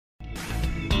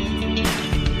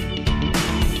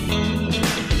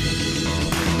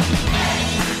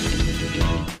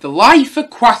The Life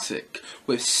Aquatic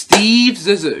with Steve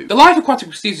Zissou. The Life Aquatic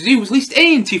with Steve Zissou was released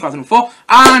in 2004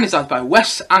 and is directed by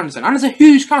Wes Anderson and has a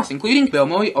huge cast including David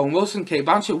Bowie, Owen Wilson, Cate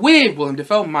Blanchett with William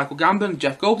Dafoe, Michael Gambon,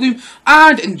 Jeff Goldblum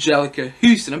and Anjelica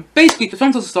Huston. And basically the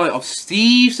film tells the story of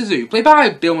Steve Zissou, played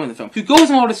by Bill Murray in the film, who goes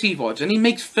on a lot of sea voyages and he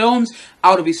makes films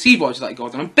out of his sea voyages that he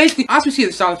goes on. And basically, as we see at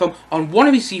the start of the film, on one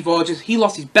of his sea voyages, he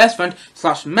lost his best friend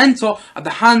 / mentor at the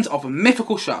hands of a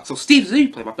mythical shark. So Steve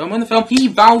Zissou, played by Bill Murray in the film, he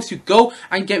vows to go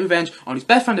and get revenge on his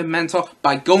best friend and mentor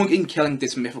by going and killing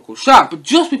this mythical shark. But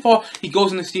just before he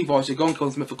goes on the sea voyage to go and kill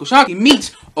this mythical shark, he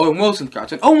meets Owen Wilson's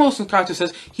character. And Owen Wilson's character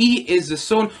says he is the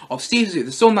son of Steve Zissou,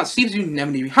 the son that Steve Zissou never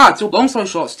knew he had. So long story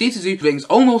short, Steve Zissou brings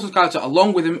Owen Wilson's character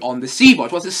along with him on the sea voyage.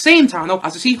 But at the same time though,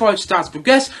 as the sea voyage starts to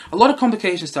progress, a lot of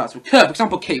complications start to occur. For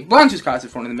example, Cate Blanchett's character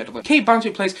thrown in the middle of it. Cate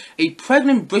Blanchett plays a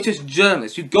pregnant British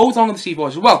journalist who goes on the sea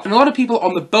voyage as well. And a lot of people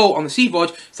on the boat on the sea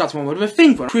voyage start to want a bit of a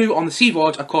thing for him. The crew on the sea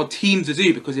voyage are called Team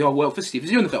Zissou because they all work for Steve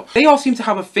Zissou in the film. They all seem to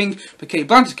have a thing for Cate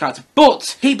Blanchett's character,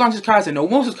 but Cate Blanchett's character and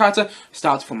Owen Wilson's character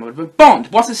start to form a bit of a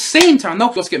bond. But at the same time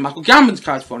though, you also get Michael Gambon's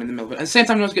character thrown in the middle of it. At the same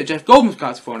time you also get Jeff Goldblum's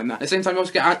character thrown in there. At the same time you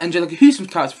also get Anjelica Huston's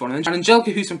character thrown in there. And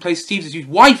Anjelica Huston plays Steve Zissou's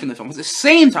wife in the film. At the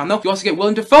same time though, you also get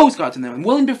William Dafoe's character in there. And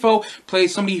William Dafoe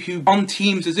plays somebody who on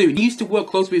Team Zissou. He used to work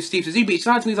closely with Steve Zissou, but he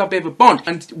started to lose a bit of a bond.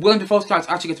 And William Dafoe's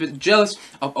character actually gets a bit jealous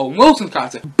of Owen Wilson's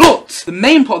character. But the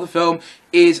main plot of the film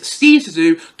is Steve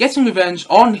Zissou getting revenge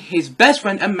on his best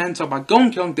friend and mentor by going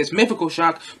and killing this mythical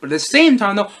shark. But at the same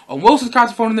time though, Owen Wilson's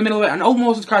character thrown in the middle of it, and Owen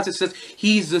Wilson's character says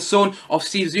he's the son of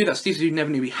Steve Zissou that Steve Zissou never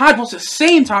knew he had. But at the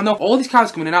same time though, all these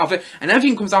characters coming in and out of it, and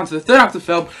everything comes down to the third act of the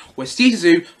film where Steve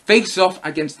Zissou faces off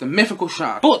against the mythical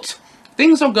shark. But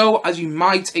things don't go as you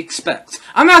might expect.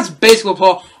 And that's basically the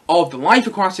plot of The Life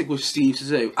Aquatic with Steve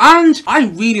Zissou. And I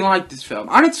really like this film.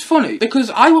 And it's funny, because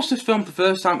I watched this film for the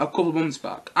first time a couple of months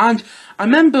back. And I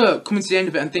remember coming to the end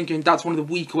of it and thinking that's one of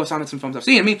the weaker Wes Anderson films I've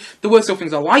seen. I mean, there were still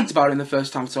things I liked about it in the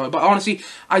first time I saw it, but honestly,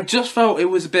 I just felt it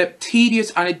was a bit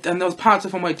tedious and there was parts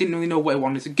of the film where I didn't really know where I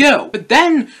wanted to go. But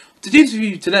then, to do this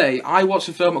review today, I watched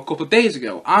the film a couple of days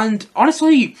ago. And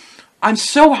honestly, I'm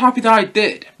so happy that I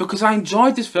did, because I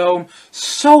enjoyed this film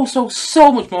so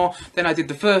much more than I did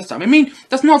the first time. I mean,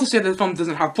 that's not to say that the film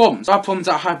doesn't have problems. There are problems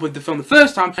that I had with the film the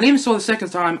first time, and even so the second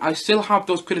time, I still have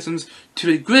those criticisms to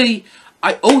a degree.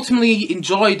 I ultimately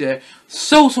enjoyed it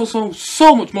so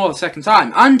much more the second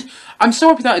time, and I'm so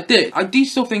happy that I did. I do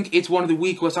still think it's one of the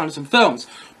weaker Wes Anderson films.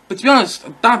 But to be honest,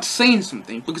 that's saying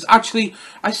something, because actually,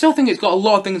 I still think it's got a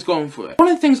lot of things going for it. One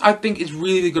of the things I think is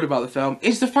really good about the film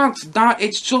is the fact that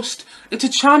it's a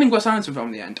charming Wes Anderson film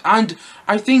in the end. And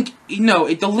I think, you know,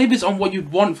 it delivers on what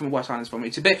you'd want from a Wes Anderson film.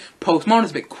 It's a bit postmodern,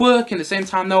 it's a bit quirky, and at the same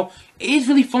time, though, it is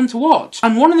really fun to watch.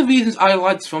 And one of the reasons I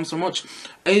like this film so much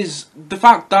is the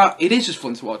fact that it is just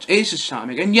fun to watch. It is just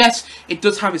charming. And yes, it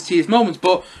does have its tedious moments,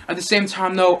 but at the same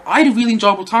time, though, I had a really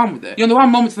enjoyable time with it. You know, there are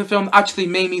moments in the film that actually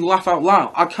made me laugh out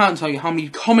loud. I can't tell you how many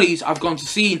comedies I've gone to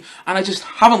see, and I just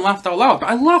haven't laughed out loud. But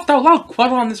I laughed out loud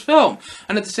quite a lot in this film.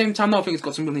 And at the same time, though, I think it's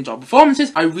got some really enjoyable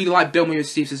performances. I really like Bill Murray with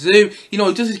Steve Zissou. You know,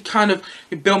 it does this kind of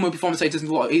Bill Murray performance that he does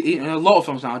in a lot of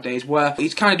films nowadays, where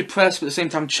he's kind of depressed, but at the same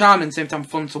time charming, at the same time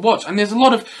fun to watch. And there's a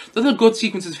lot of good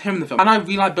sequences of him in the film, and I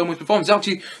really like Bill Murray's performance.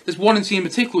 Actually, there's one scene in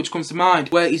particular which comes to mind,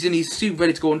 where he's in his suit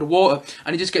ready to go underwater,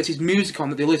 and he just gets his music on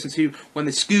that they listen to when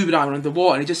they scuba dive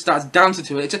underwater, and he just starts dancing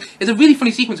to it. It's a really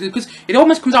funny sequence, because it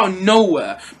almost comes out of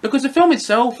nowhere, because the film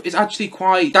itself is actually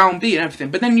quite downbeat and everything,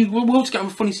 but then you will just get a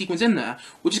funny sequence in there,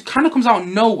 which just kind of comes out of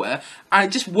nowhere, and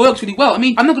it just works really well. I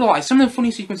mean, I'm not gonna lie, some of the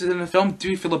funny sequences in the film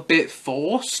do feel a bit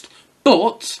forced,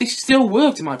 but they still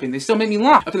worked in my opinion. They still make me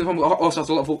laugh. I think the film also has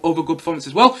a lot of other good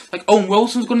performances as well. Like Owen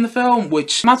Wilson's good in the film,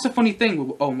 which that's a funny thing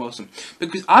with Owen Wilson,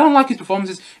 because I don't like his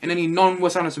performances in any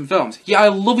non-Wes Anderson films. Yeah, I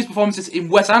love his performances in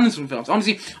Wes Anderson films.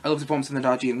 Honestly, I love his performance in The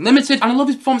Darjeeling Limited, and I love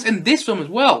his performance in this film as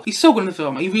well. He's so good in the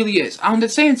film, he really is. And at the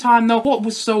same time though, what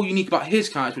was so unique about his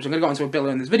character, which I'm going to go into a bit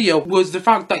later in this video, was the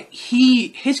fact that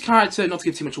his character, not to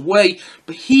give too much away,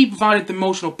 but he provided the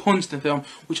emotional punch in the film,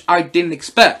 which I didn't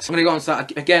expect. So I'm going to go into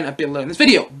that again a bit later in this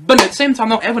video. But at the same time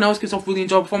though, everyone else gives off really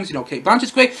enjoyable performance. You know, Cate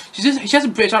Blanchett's great. She has a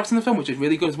British accent in the film, which is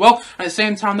really good as well. And at the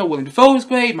same time though, William Dafoe is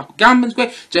great, Michael Gambon's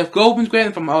great, Jeff Goldblum's great in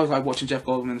the film. I always like watching Jeff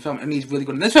Goldblum in the film, and he's really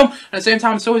good in this film. And at the same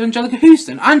time, so is Anjelica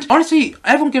Huston. And honestly,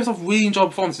 everyone gives off really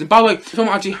enjoyable performances. And by the way, the film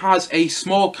actually has a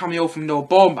small cameo from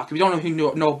Baumbach. If you don't know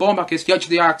who Baumbach is, he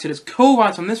actually acted as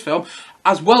co-writer on this film.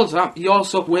 As well as that, he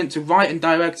also went to write and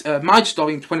direct Marriage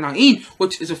Story in 2019,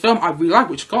 which is a film I really like,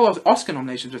 which got a lot of Oscar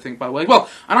nominations, I think, by the way, as well.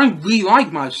 And I really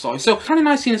like Marriage Story, so kind of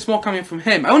nice seeing a small cameo from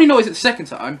him. I only noticed it the second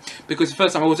time, because the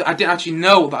first time I didn't actually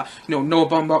know that, Noah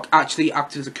Baumbach actually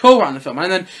acted as a co-writer in the film.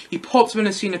 And then he pops up in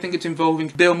a scene, I think it's involving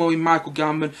Bill Murray, Michael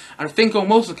Gambon, and I think Owen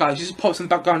Wilson guys, he just pops in the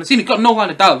background of the scene. He's got no line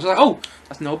of dialogue. So like, oh,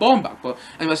 that's Noah Baumbach. But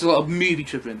anyway, there's a lot of movie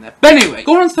trivia in there. But anyway,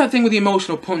 going on to that thing with the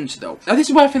emotional punch, though. Now, this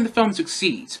is where I think the film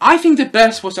succeeds. I think the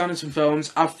best Wes Anderson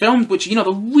films are films which, they're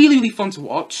really, really fun to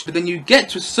watch, but then you get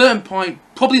to a certain point,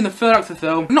 probably in the third act of the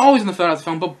film, not always in the third act of the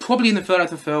film, but probably in the third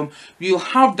act of the film, you'll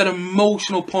have that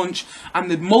emotional punch,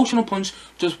 and the emotional punch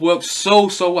just works so,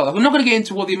 so well. I'm not going to get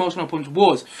into what the emotional punch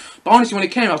was, but honestly, when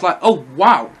it came, I was like, oh,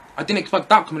 wow, I didn't expect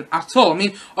that coming at all. I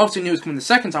mean, obviously I knew it was coming the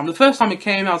second time. The first time it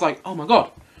came, I was like, oh my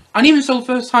god. And even so, the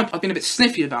first time, I've been a bit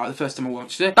sniffy about it the first time I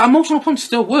watched it. That emotional punch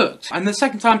still worked. And the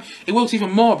second time, it works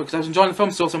even more because I was enjoying the film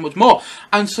so much more.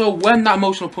 And so when that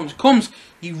emotional punch comes,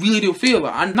 you really do feel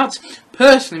that. And that's,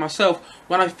 personally, myself,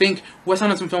 when I think Wes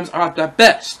Anderson films are at their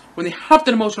best. When they have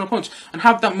that emotional punch and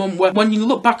have that moment where, when you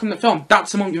look back on the film,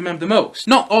 that's the moment you remember the most.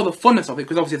 Not all the funness of it,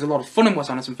 because obviously there's a lot of fun in Wes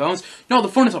Anderson films. Not the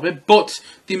funness of it, but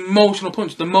the emotional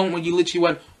punch. The moment when you literally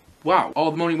went, wow, all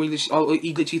the moment when you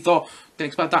literally thought, didn't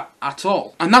expect that at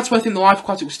all. And that's where I think the Life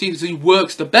Aquatic with Steve Zissou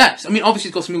works the best. I mean, obviously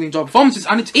it's got some really enjoyable performances,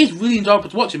 and it is really enjoyable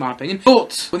to watch in my opinion,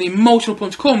 but when the emotional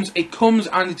punch comes, it comes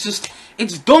and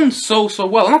it's done so, so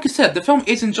well. And like I said, the film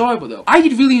is enjoyable though. I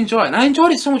did really enjoy it, and I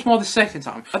enjoyed it so much more the second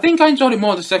time. I think I enjoyed it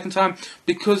more the second time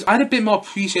because I had a bit more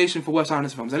appreciation for Wes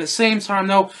Anderson films, and at the same time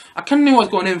though, I kind of knew what I was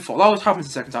going in for. That always happens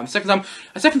the second time.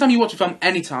 The second time you watch a film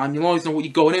anytime, you'll always know what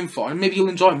you're going in for, and maybe you'll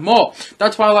enjoy it more.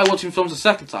 That's why I like watching films the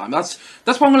second time. That's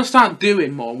what I'm going to start doing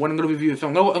more when I'm going to review a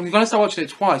film. I'm going to start watching it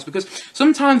twice, because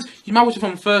sometimes you might watch a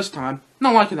film the first time,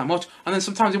 not like it that much, and then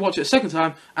sometimes you watch it a second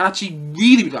time and actually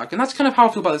really like it. And that's kind of how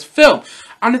I feel about this film.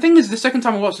 And the thing is, the second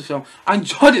time I watched the film, I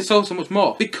enjoyed it so much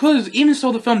more, because even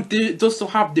so the film does still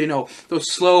have,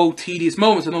 those slow, tedious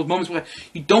moments, and those moments where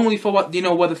you don't really feel what,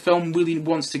 where the film really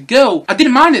wants to go. I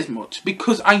didn't mind it as much,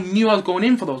 because I knew I was going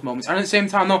in for those moments. And at the same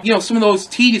time though, some of those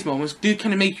tedious moments do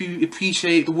kind of make you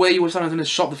appreciate the way Wes Anderson has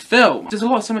shot the film. There's a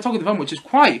lot of cinematography in the film which is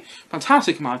quite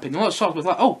fantastic in my opinion. A lot of shots was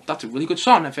like, oh, that's a really good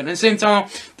shot and everything. And at the same time,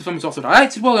 the film is also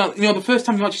directed well. The first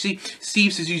time you actually see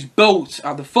Steve Zissou's boat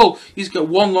at the full, you just get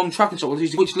one long tracking shot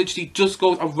which literally just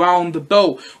goes around the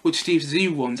boat which Steve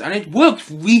Zissou runs, and it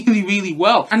works really, really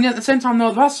well. And yet at the same time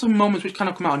though, there are some moments which kind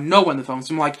of come out of nowhere in the film,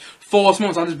 some like forced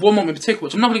moments. Like there's one moment in particular,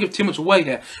 which I'm not going to give too much away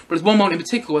here, but there's one moment in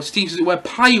particular where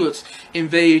pirates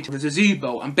invade the Zissou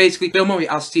boat, and basically Bill Murray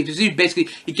as Steve Zissou,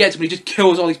 basically he gets him and he just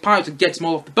kills all these pirates and gets them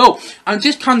all off the boat. And it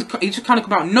just kind of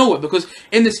come out of nowhere, because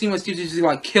in the scene where Steve Zissou is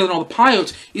like killing all the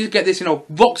pirates, you just get this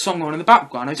rock song on in the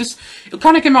background. It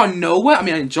kind of came out of nowhere. I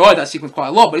mean, I enjoyed that sequence quite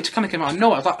a lot, but it just kind of came out of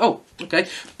nowhere. I was like, oh, okay.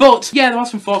 But yeah, there are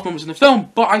some forced moments in the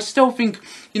film, but I still think,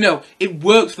 it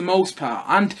works for the most part.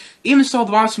 And even so,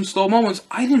 there are some slow moments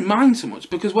I didn't mind so much,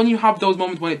 because when you have those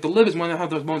moments when it delivers, when you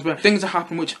have those moments where things are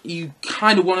happening which you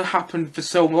kind of want to happen for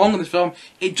so long in this film,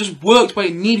 it just worked where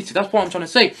it needed to. That's what I'm trying to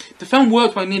say. The film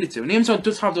worked where it needed to, and even so it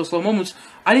does have those slow moments,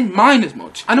 I didn't mind as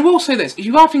much. And I will say this, if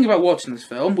you are thinking about watching this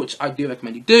film, which I do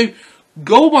recommend you do,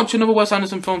 go watch another Wes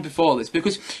Anderson film before this,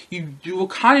 because you will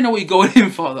kind of know what you're going in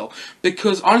for though.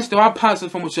 Because honestly, there are parts of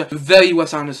the film which are very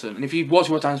Wes Anderson, and if you watch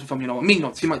a Wes Anderson film, you know what I mean.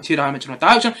 Not too dimension, not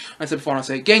direction. I said before and I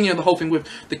say again, the whole thing with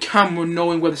the camera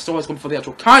knowing where the story is going for the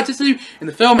actual characters to do in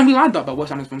the film. And we like that about Wes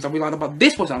Anderson films, and we like that about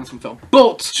this Wes Anderson film.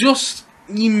 But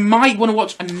you might want to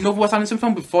watch another Wes Anderson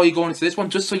film before you go into this one,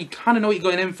 just so you kind of know what you're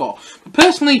going in for. But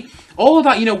personally, all of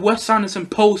that, Wes Anderson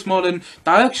postmodern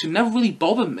direction never really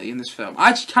bothered me in this film. I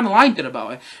actually kind of liked it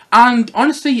about it. And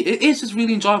honestly, it is just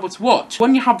really enjoyable to watch.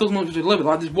 When you have those moments to deliver,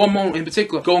 like there's one moment in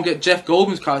particular, go and get Jeff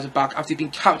Goldblum's character back after he's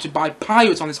been captured by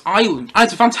pirates on this island. And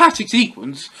it's a fantastic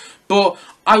sequence, but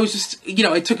I was just,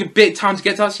 it took a bit of time to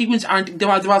get to that sequence, and there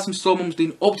are some slow moments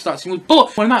leading up to that sequence,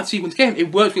 but when that sequence came,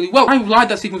 it worked really well. I liked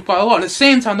that sequence quite a lot, and at the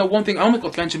same time, the one thing I almost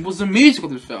got to mention was the music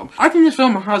of this film. I think this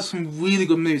film has some really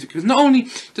good music, because not only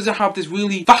does it have this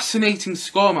really fascinating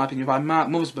score, in my opinion, by Mark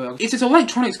Mothersbaugh, it's this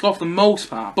electronic score for the most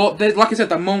part, but like I said,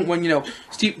 that moment when,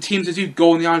 Team Zissou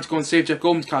go on the island to go and save Jeff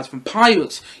Goldblum's character from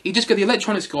pirates, you just get the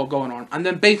electronic score going on, and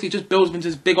then basically just builds up into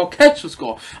this big orchestral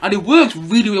score, and it works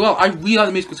really, really well. I really like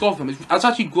the musical score for them. It's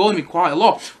actually growing me quite a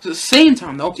lot. But at the same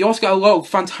time though, you also get a lot of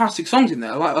fantastic songs in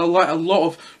there, like a lot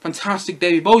of fantastic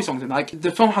David Bowie songs in there. Like,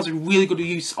 the film has a really good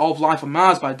use of Life on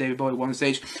Mars by David Bowie at one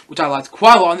stage, which I liked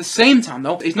quite a lot. At the same time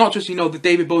though, it's not just, the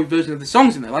David Bowie version of the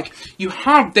songs in there. Like, you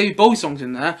have David Bowie songs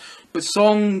in there, but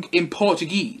sung in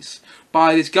Portuguese.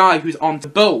 by this guy who's on the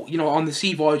boat, you know, on the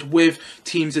sea voyage with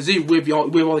Team Zissou, with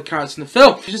all the characters in the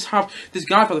film. You just have this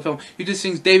guy for the film who just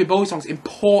sings David Bowie songs in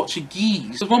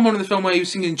Portuguese. There's one moment in the film where he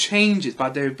was singing Changes by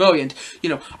David Bowie, and, you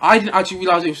know, I didn't actually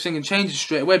realise he was singing Changes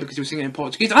straight away because he was singing in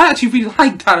Portuguese. And I actually really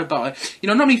liked that about it. You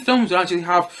know, not many films would actually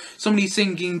have somebody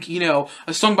singing, you know,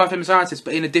 a song by a famous artist,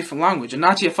 but in a different language. And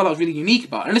actually, I felt that was really unique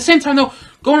about it. And at the same time, though,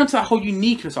 going into that whole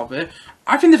uniqueness of it,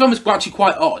 I think the film is actually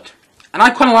quite odd. And I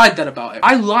kind of like that about it.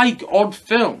 I like odd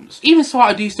films. Even so,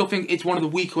 I do still think it's one of the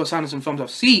weaker Wes Anderson films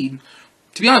I've seen.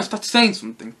 To be honest, that's saying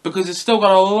something, because it's still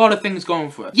got a lot of things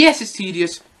going for it. Yes, it's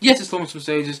tedious. Yes, it's slow on some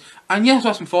stages. And yes,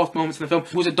 there are some forced moments in the film,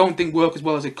 which I don't think work as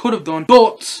well as it could have done.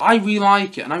 But I really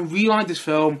like it, and I really like this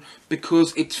film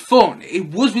because it's fun. It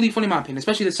was really fun in my opinion,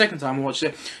 especially the second time I watched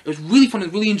it. It was really fun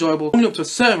and really enjoyable, only up to a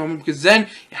certain moment, because then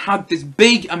it had this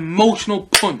big emotional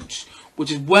punch, which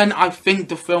is when I think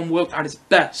the film worked at its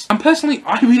best. And personally,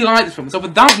 I really like this film. So for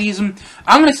that reason,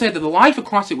 I'm going to say that The Life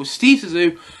Aquatic with Steve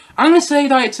Zissou, I'm going to say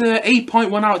that it's an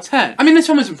 8.1 out of 10. I mean, this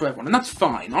film isn't for everyone, and that's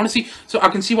fine, honestly. So I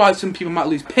can see why some people might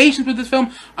lose patience with this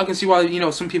film. I can see why, you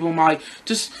know, some people might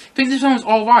just think this film is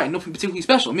alright, nothing particularly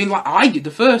special. I mean, like I did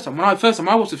the first time. When I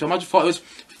watched the film, I just thought it was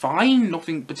fine,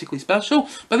 nothing particularly special.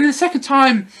 But then the second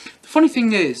time, the funny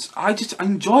thing is, I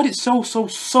enjoyed it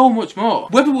so much more.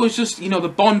 Whether it was just, you know, the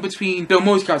bond between Bill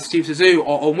Murray's character, Steve Zissou,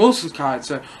 or Owen Wilson's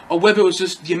character, or whether it was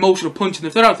just the emotional punch in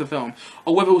the third act of the film,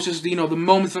 or whether it was just, you know, the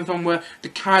moments in the film where the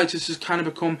characters just kind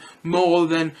of become more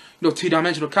than, you know,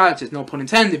 two-dimensional characters, no pun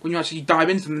intended. When you actually dive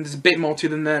into them, there's a bit more to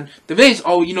them than there is.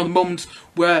 Or, you know, the moments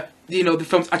where, you know, the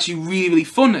film's actually really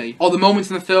funny, or the moments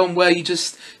in the film where you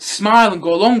just smile and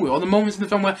go along with it, or the moments in the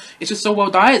film where it's just so well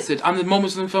directed, and the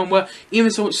moments in the film where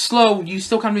even so it's slow, you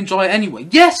still kind of enjoy it anyway.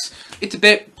 Yes, it's a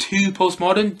bit too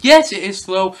postmodern, yes, it is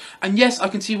slow, and yes, I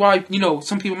can see why, you know,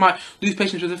 some people might lose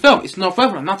patience with the film. It's not for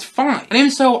everyone, and that's fine. And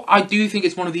even so, I do think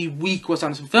it's one of the weak Wes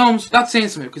Anderson films. That's saying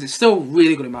something, because it's still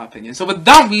really good in my opinion. So for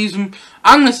that reason,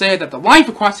 I'm going to say that The Life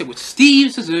Aquatic with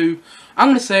Steve Zissou, I'm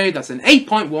going to say that's an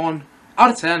 8.1 out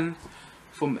of 10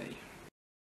 for me.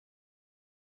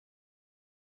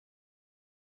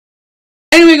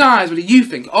 Anyway guys, what do you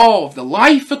think of The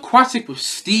Life Aquatic with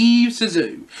Steve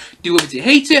Zissou? Do you love it, do you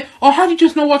hate it, or have you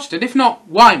just not watched it? If not,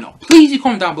 why not? Please do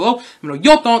comment down below, let me know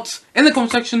your thoughts in the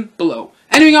comment section below.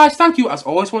 Anyway guys, thank you as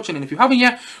always for watching, and if you haven't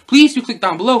yet, please do click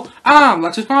down below and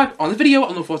like, subscribe on the video,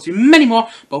 and look forward to many more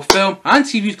both film and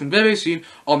TV coming very soon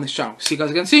on this channel. See you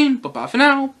guys again soon, but bye for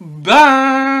now,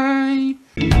 bye!